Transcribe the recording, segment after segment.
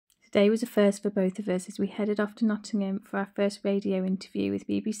Today was a first for both of us as we headed off to Nottingham for our first radio interview with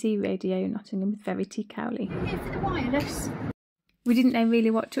BBC Radio Nottingham with Verity Cowley. Here for the wireless. We didn't know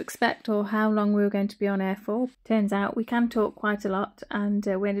really what to expect or how long we were going to be on air for. Turns out we can talk quite a lot, and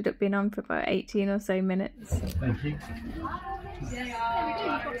we ended up being on for about 18 or so minutes. Thank you.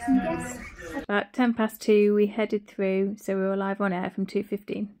 About 2:10 we headed through, so we were live on air from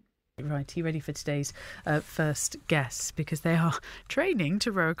 2:15. Right, are you ready for today's first guests? Because they are training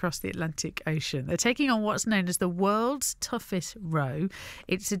to row across the Atlantic Ocean. They're taking on what's known as the world's toughest row.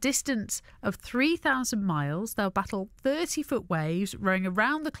 It's a distance of 3,000 miles. They'll battle 30-foot waves, rowing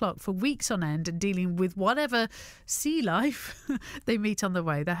around the clock for weeks on end and dealing with whatever sea life they meet on the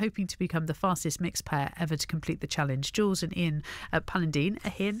way. They're hoping to become the fastest mixed pair ever to complete the challenge. Jules and Ian at Palandine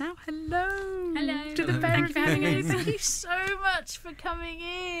are here now. Hello. Hello. To the pair Thank you for having us. Thank you so much for coming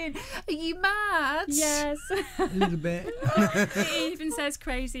in. Are you mad? Yes. A little bit. It even says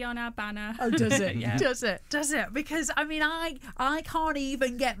crazy on our banner. Oh, does it? Yeah. Does it? Does it? Because, I mean, I can't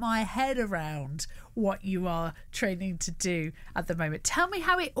even get my head around what you are training to do at the moment. Tell me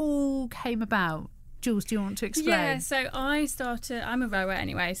how it all came about. Jules, do you want to explain? Yeah, so I'm a rower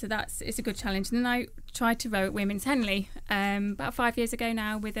anyway, so it's a good challenge. And then I tried to row at Women's Henley about 5 years ago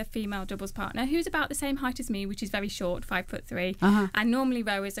now with a female doubles partner who's about the same height as me, which is very short, 5'3". And normally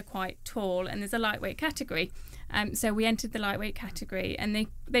rowers are quite tall, and there's a lightweight category. So we entered the lightweight category, and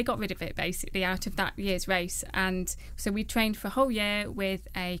they got rid of it basically out of that year's race. And so we trained for a whole year with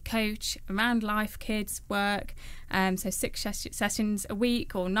a coach around life, kids, work. So 6 sessions a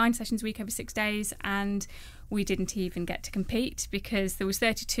week or 9 sessions a week over 6 days. And we didn't even get to compete because there was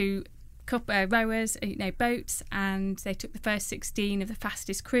 32 rowers, boats, and they took the first 16 of the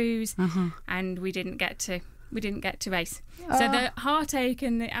fastest crews, and we didn't get to race. So the heartache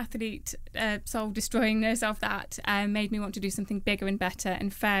and the athlete soul destroyingness of that made me want to do something bigger and better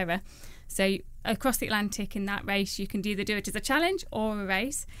and fairer. So across the Atlantic in that race, you can either do it as a challenge or a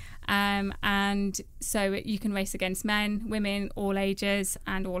race, and so you can race against men, women, all ages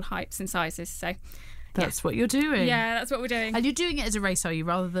and all heights and sizes. So that's what you're doing. Yeah, that's what we're doing. And you're doing it as a race, are you,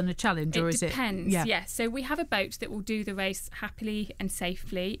 rather than a challenge, or is it? It depends. Yeah. Yes. So we have a boat that will do the race happily and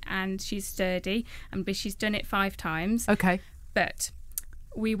safely, and she's sturdy, and she's done it 5 times. Okay. But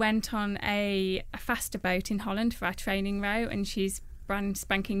we went on a faster boat in Holland for our training row, and she's brand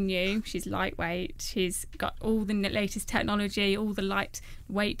spanking new. She's lightweight. She's got all the latest technology, all the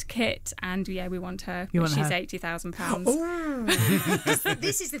lightweight kit, and yeah, we want her. She's £80,000. Oh,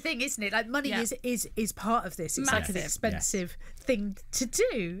 this is the thing, isn't it? Like money is part of this. It's massive. Like an expensive thing to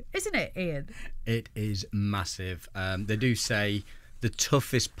do, isn't it, Ian? It is massive. They do say the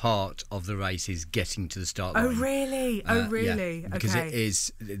toughest part of the race is getting to the start line. Oh, really? Yeah, because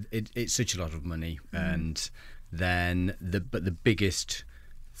it's such a lot of money, and then the biggest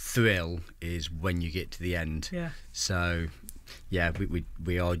thrill is when you get to the end. Yeah. So yeah,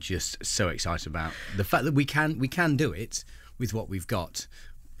 we are just so excited about the fact that we can do it with what we've got,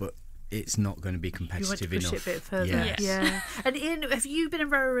 but it's not going to be competitive enough. You want to push it a bit further. Yes. Yeah. And Ian, have you been a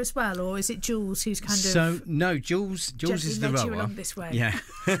rower as well, or is it Jules who's kind of? So no, Jules is the rower. You along this way. Yeah.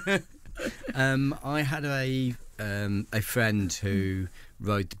 I had a friend who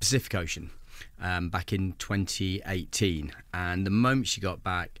rowed the Pacific Ocean back in 2018, and the moment she got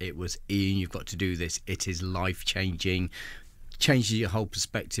back, it was, Ian, you've got to do this. It is life-changing, changes your whole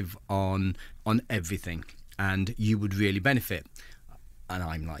perspective on everything, and you would really benefit. And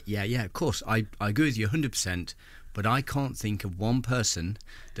I'm like, yeah, of course, I agree with you 100%, but I can't think of one person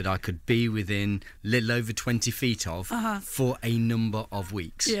that I could be within little over 20 feet of for a number of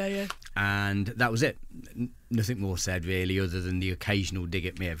weeks. Yeah. And that was it. Nothing more said, really, other than the occasional dig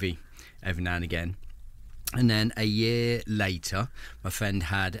at me every now and again. And then a year later, my friend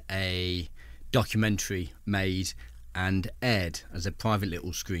had a documentary made and aired as a private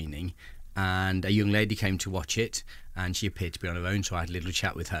little screening, and a young lady came to watch it, and she appeared to be on her own, so I had a little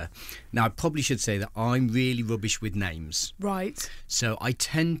chat with her. Now, I probably should say that I'm really rubbish with names. Right. So I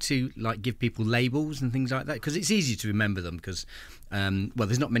tend to give people labels and things like that, because it's easy to remember them, because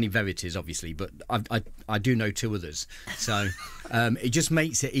there's not many Verities, obviously, but I do know 2 others. So it just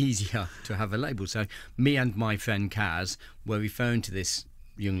makes it easier to have a label. So me and my friend Kaz were referring to this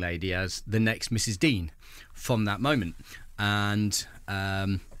young lady as the next Mrs. Dean from that moment. And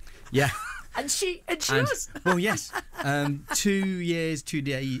yeah. And she was. Well, yes. 2 years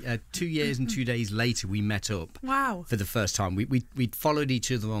and 2 days later, we met up. Wow. For the first time. We'd followed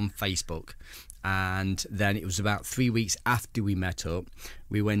each other on Facebook, and then it was about 3 weeks after we met up,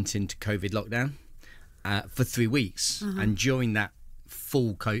 we went into COVID lockdown for 3 weeks. And during that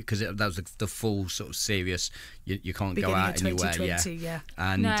full coat, because that was the full sort of serious. You can't Beginning go out of anywhere. 2020, yeah.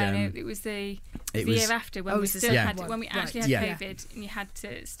 And no, it was the year after when we still had when we actually had COVID and you had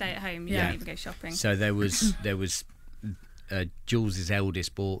to stay at home. You didn't even go shopping. So there was Jules's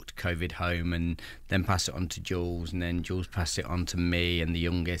eldest bought COVID home and then passed it on to Jules, and then Jules passed it on to me and the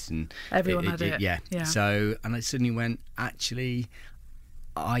youngest, and everyone had it. Yeah. So, and I suddenly went, actually,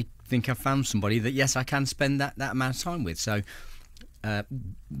 I think I found somebody that, yes, I can spend that amount of time with. So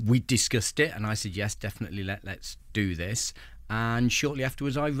we discussed it, and I said, yes, definitely, let's do this. And shortly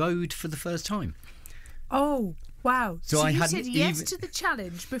afterwards, I rowed for the first time. Oh, wow. So I you hadn't said yes to the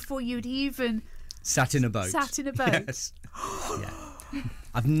challenge before you'd even... Sat in a boat. Yes. Yeah.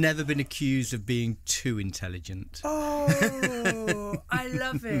 I've never been accused of being too intelligent. Oh, I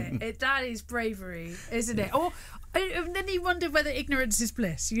love it. That is bravery, isn't it? And then you wonder whether ignorance is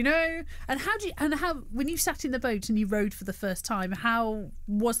bliss, you know? And how when you sat in the boat and you rowed for the first time, how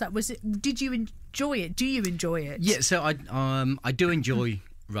was that? Did you enjoy it? Do you enjoy it? Yeah, so I do enjoy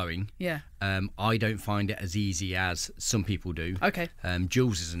rowing. Yeah. I don't find it as easy as some people do. Okay.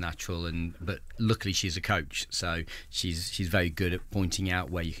 Jules is a natural, but luckily she's a coach, so she's very good at pointing out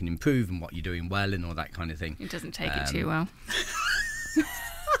where you can improve and what you're doing well and all that kind of thing. It doesn't take it too well.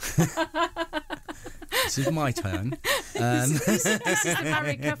 This is my turn. This is the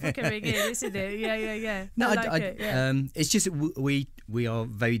married couple coming in, isn't it? Yeah. No, I like it. Yeah. It's just that we are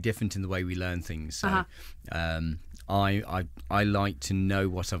very different in the way we learn things. So, I like to know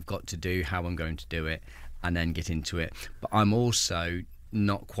what I've got to do, how I'm going to do it, and then get into it. But I'm also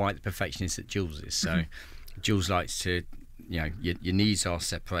not quite the perfectionist that Jules is. So Jules likes to, your knees are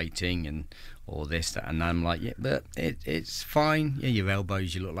separating and all this, that, and I'm like, yeah, but it's fine. Yeah, your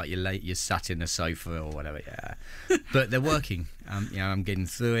elbows, you look like you're sat in a sofa or whatever. Yeah, but they're working. I'm getting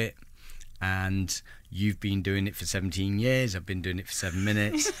through it. And you've been doing it for 17 years. I've been doing it for 7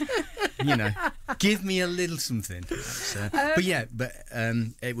 minutes. Give me a little something.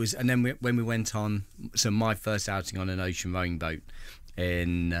 It was. And then when we went on, so my first outing on an ocean rowing boat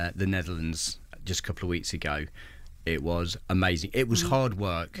in the Netherlands just a couple of weeks ago, it was amazing. It was hard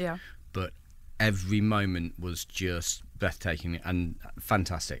work, but every moment was just breathtaking and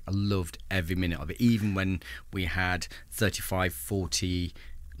fantastic. I loved every minute of it, even when we had 35, 40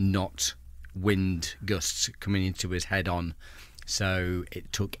 knot wind gusts coming into us head on. So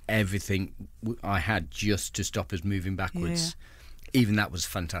it took everything I had just to stop us moving backwards. Even that was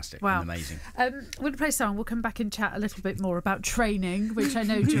fantastic and amazing. We'll play a song. We'll come back and chat a little bit more about training, which I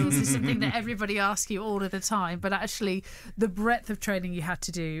know, Jules, is something that everybody asks you all of the time. But actually, the breadth of training you had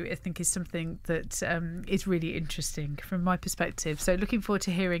to do, I think, is something that is really interesting from my perspective. So looking forward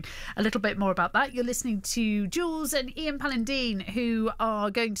to hearing a little bit more about that. You're listening to Jules and Ian Palladine, who are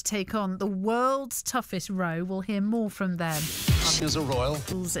going to take on the world's toughest row. We'll hear more from them. As a royal.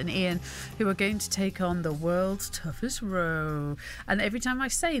 Jules and Ian, who are going to take on the world's toughest row. And every time I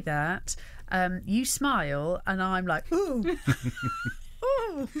say that, you smile, and I'm like, ooh,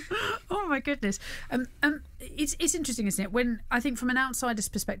 oh my goodness. It's interesting, isn't it? When I think from an outsider's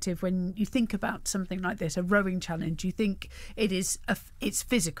perspective, when you think about something like this, a rowing challenge, you think it's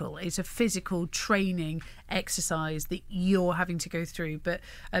physical. It's a physical training exercise that you're having to go through. But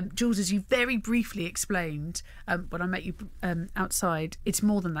Jules, as you very briefly explained when I met you outside, it's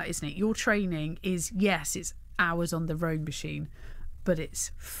more than that, isn't it? Your training is, yes, it's hours on the rowing machine, but it's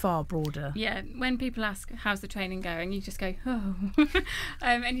far broader. Yeah, when people ask how's the training going, you just go, oh.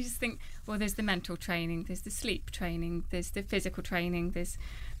 And you just think, well, there's the mental training, there's the sleep training, there's the physical training, there's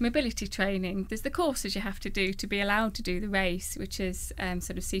mobility training, there's the courses you have to do to be allowed to do the race, which is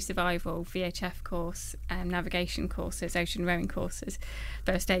sort of sea survival, VHF course, navigation courses, ocean rowing courses,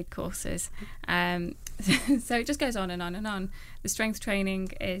 first aid courses. So it just goes on and on and on. The strength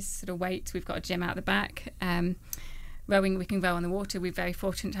training is sort of weights. We've got a gym out the back. Rowing, we can row on the water. We're very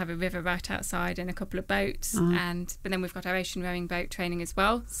fortunate to have a river right outside and a couple of boats, but then we've got our ocean rowing boat training as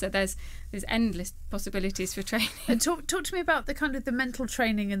well. So there's endless possibilities for training. And talk to me about the kind of the mental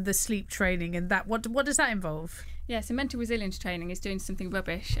training and the sleep training and that. What does that involve? Yeah, so mental resilience training is doing something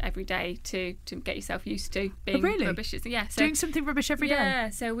rubbish every day to get yourself used to being rubbish. Yeah, so doing something rubbish every day. Yeah,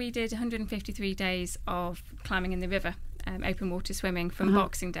 so we did 153 days of climbing in the river. Open water swimming from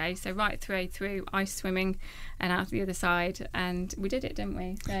Boxing Day, so right through ice swimming and out the other side, and we did it, didn't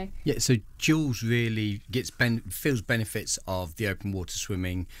we? So Jules really feels benefits of the open water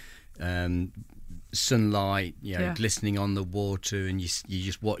swimming, sunlight, glistening on the water, and you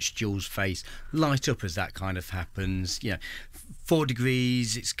just watch Jules' face light up as that kind of happens. 4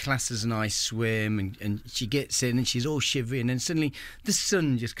 degrees, it's classed as an ice swim, and she gets in and she's all shivery, and then suddenly the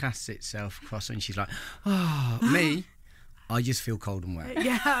sun just casts itself across her and she's like, oh, me? I just feel cold and wet.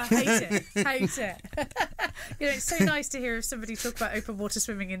 Yeah, hate it. It's so nice to hear somebody talk about open water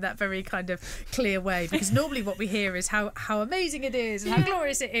swimming in that very kind of clear way, because normally what we hear is how amazing it is and how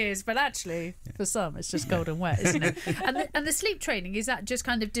glorious it is, but actually for some it's just cold and wet, isn't it? And the sleep training, is that just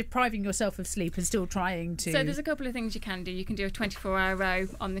kind of depriving yourself of sleep and still trying to... So there's a couple of things you can do. You can do a 24-hour row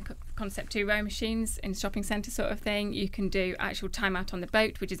on the Concept 2 row machines in shopping centre sort of thing. You can do actual time out on the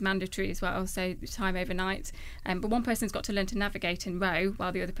boat, which is mandatory as well, so time overnight. But one person's got to learn to navigate and row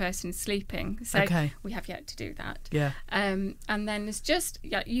while the other person's sleeping. So we have yet to do that. Yeah. And then there's just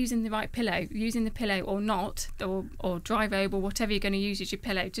using the right pillow, using the pillow or not, or dry robe or whatever you're going to use as your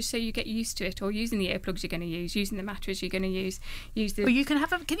pillow, just so you get used to it, or using the earplugs you're going to use, using the mattress you're going to use the... Well,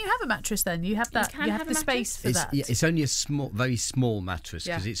 can you have a mattress then? You have that. You have the space for that. Yeah, it's only a very small mattress,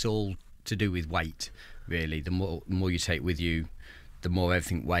 because it's all to do with weight, really. The more you take with you, the more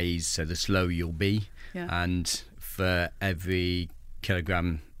everything weighs, so the slower you'll be. Yeah. And for every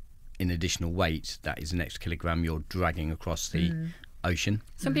kilogram in additional weight, that is an extra kilogram you're dragging across the ocean.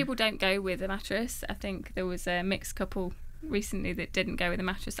 Some people don't go with a mattress. I think there was a mixed couple recently that didn't go with a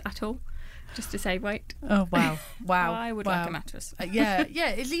mattress at all, just to save weight. Oh, wow. I would like a mattress. Yeah,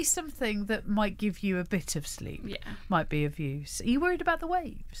 at least something that might give you a bit of sleep. Yeah. Might be of use. Are you worried about the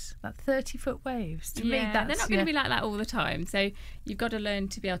waves? That 30-foot waves? To me, they're not going to be like that all the time. So you've got to learn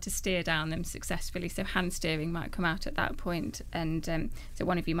to be able to steer down them successfully. So hand steering might come out at that point. And so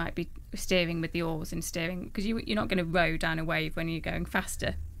one of you might be steering with the oars and steering, because you're not going to row down a wave when you're going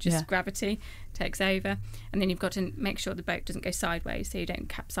faster. Just gravity takes over, and then you've got to make sure the boat doesn't go sideways so you don't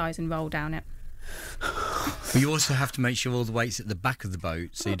capsize and roll down it. But you also have to make sure all the weight's at the back of the boat,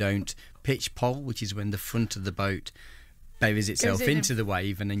 so you don't pitch pole, which is when the front of the boat buries itself into the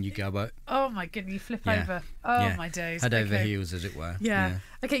wave, and then you go... Oh my goodness, you flip over. Oh my days. Head over heels, as it were. Yeah.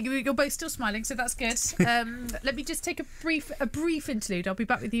 Okay, you're both still smiling, so that's good. Let me just take a brief interlude. I'll be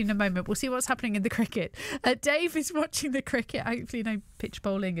back with you in a moment. We'll see what's happening in the cricket. Dave is watching the cricket. Hopefully no pitch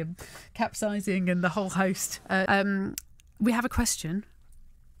bowling and capsizing and the whole host. We have a question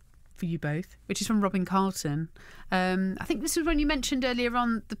for you both, which is from Robin Carlton. I think this was when you mentioned earlier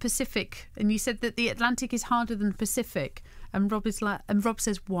on the Pacific, and you said that the Atlantic is harder than the Pacific. And Rob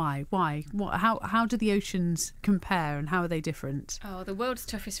says, why? How do the oceans compare, and how are they different? Oh, the world's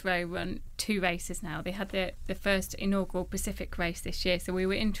toughest row run 2 races now. They had the first inaugural Pacific race this year, so we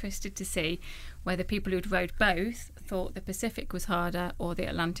were interested to see whether people who'd rowed both thought the Pacific was harder or the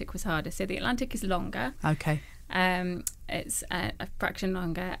Atlantic was harder. So the Atlantic is longer. Okay. It's a fraction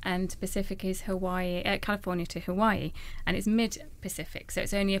longer, and Pacific is California to Hawaii, and it's mid-Pacific, so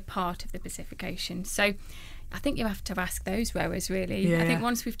it's only a part of the Pacific Ocean. So I think you have to ask those rowers, really. Yeah. I think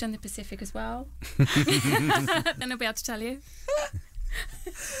once we've done the Pacific as well, then I'll be able to tell you.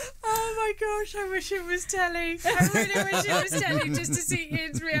 Oh my gosh, I wish it was telly. I really wish it was telly, just to see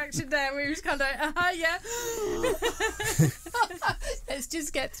Ian's reaction there, where he was kind of like, yeah. Let's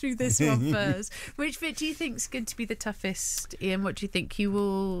just get through this one first. Which bit do you think is going to be the toughest, Ian? What do you think you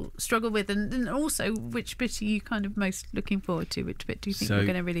will struggle with? And also, which bit are you kind of most looking forward to? Which bit do you think you're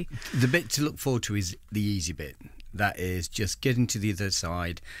going to really... The bit to look forward to is the easy bit. That is just getting to the other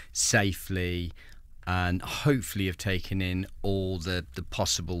side safely, and hopefully have taken in all the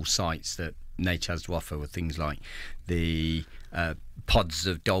possible sights that nature has to offer, with things like the pods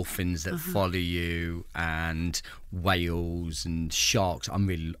of dolphins that follow you, and whales and sharks. I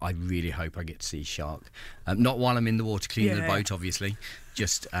really hope I get to see a shark. Not while I'm in the water cleaning the boat, obviously,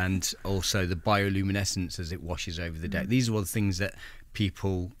 and also the bioluminescence as it washes over the deck. These are all the things that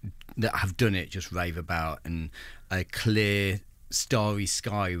people that have done it just rave about, and a clear starry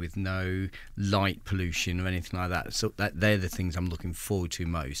sky with no light pollution or anything like that. So they're the things I'm looking forward to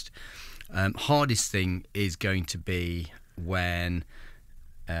most. Hardest thing is going to be when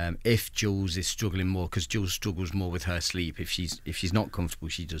if Jules is struggling more, because Jules struggles more with her sleep. If she's not comfortable,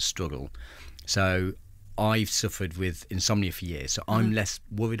 she does struggle. So I've suffered with insomnia for years, so I'm less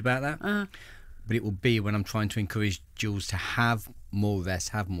worried about that. But it will be when I'm trying to encourage Jules to have more rest,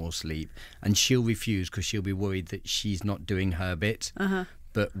 have more sleep, and she'll refuse because she'll be worried that she's not doing her bit.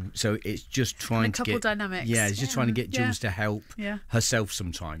 But so it's just trying to get dynamics. Yeah, it's just trying to get Jules to help herself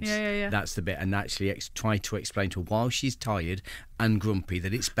sometimes. Yeah. That's the bit, and actually try to explain to her while she's tired and grumpy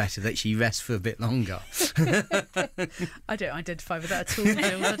that it's better that she rests for a bit longer. I don't identify with that at all,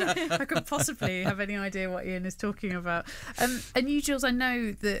 Jules. I couldn't possibly have any idea what Ian is talking about. And you, Jules, I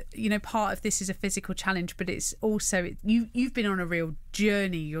know that part of this is a physical challenge, but it's also you've been on a real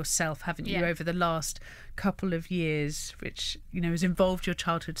journey yourself, haven't you, over the last couple of years, which has involved your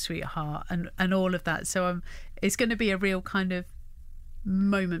childhood sweetheart and all of that. So it's going to be a real kind of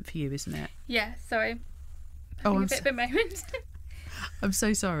moment for you, isn't it? Yeah. So having a bit of a moment. I'm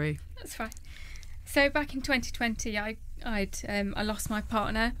so sorry. That's fine. So back in 2020, I lost my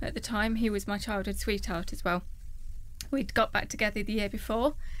partner at the time. He was my childhood sweetheart as well. We'd got back together the year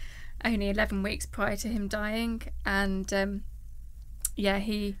before, only 11 weeks prior to him dying, and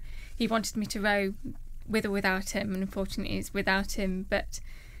he wanted me to row with or without him, and unfortunately it's without him, but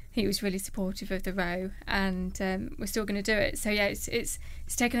he was really supportive of the row, and we're still going to do it. So yeah, it's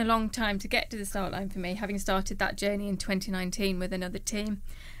taken a long time to get to the start line for me, having started that journey in 2019 with another team,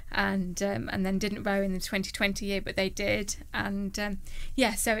 and then didn't row in the 2020 year, but they did, and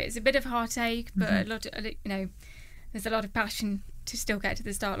so it's a bit of heartache, but a lot of, there's a lot of passion to still get to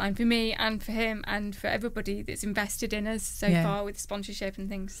the start line for me and for him and for everybody that's invested in us so far with sponsorship and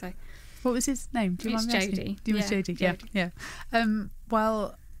things. So what was his name? Do you it's mind me Jodie. asking? Was Jodie? Yeah.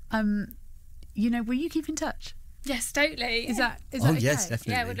 Will you keep in touch? Yes, totally. Is that okay? Yes,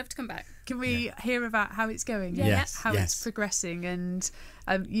 definitely. Yeah, we'd love to come back. Can we hear about how it's going? How it's progressing, and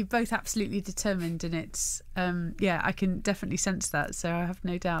you're both absolutely determined, and it's I can definitely sense that. So I have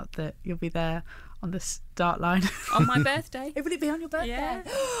no doubt that you'll be there on the start line on my birthday. Will it be on your birthday? Yeah.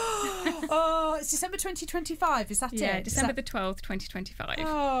 Oh, it's December 2025. Is that it? Yeah, December the 12th, 2025.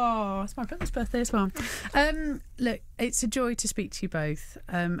 Oh, it's my brother's birthday as well. Look, it's a joy to speak to you both.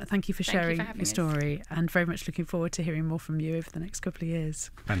 Thank you for sharing your story, and very much looking forward to hearing more from you over the next couple of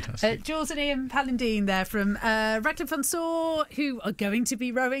years. Fantastic. Jules and Ian Palindine there from Raglan-Fonsour, who are going to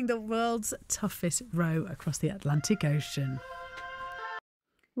be rowing the world's toughest row across the Atlantic Ocean.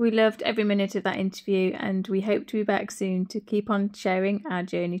 We loved every minute of that interview, and we hope to be back soon to keep on sharing our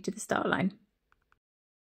journey to the start line.